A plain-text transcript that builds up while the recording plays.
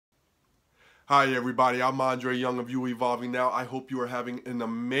Hi everybody, I'm Andre Young of You Evolving Now. I hope you are having an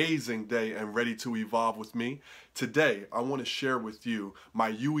amazing day and ready to evolve with me. Today, I want to share with you my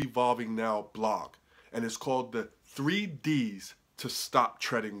You Evolving Now blog, and it's called the 3 Ds to Stop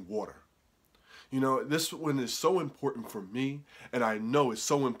Treading Water. You know, this one is so important for me, and I know it's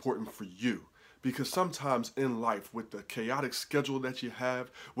so important for you. Because sometimes in life, with the chaotic schedule that you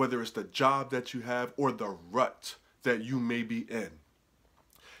have, whether it's the job that you have or the rut that you may be in,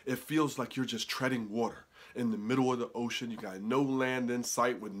 it feels like you're just treading water in the middle of the ocean. You got no land in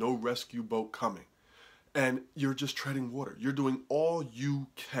sight with no rescue boat coming. And you're just treading water. You're doing all you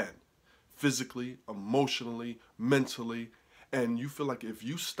can, physically, emotionally, mentally, and you feel like if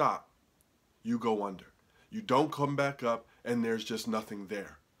you stop, you go under. You don't come back up and there's just nothing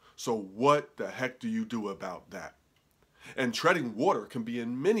there. So what the heck do you do about that? And treading water can be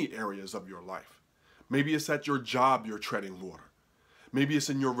in many areas of your life. Maybe it's at your job you're treading water. Maybe it's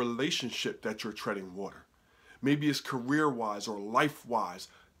in your relationship that you're treading water. Maybe it's career-wise or life-wise.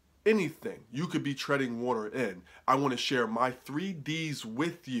 Anything you could be treading water in. I want to share my 3 Ds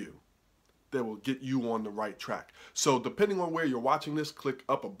with you that will get you on the right track. So depending on where you're watching this, click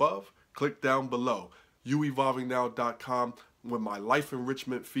up above, click down below. youevolvingnow.com with my life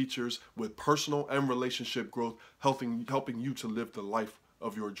enrichment features with personal and relationship growth, helping you to live the life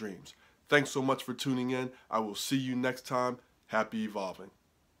of your dreams. Thanks so much for tuning in. I will see you next time. Happy evolving.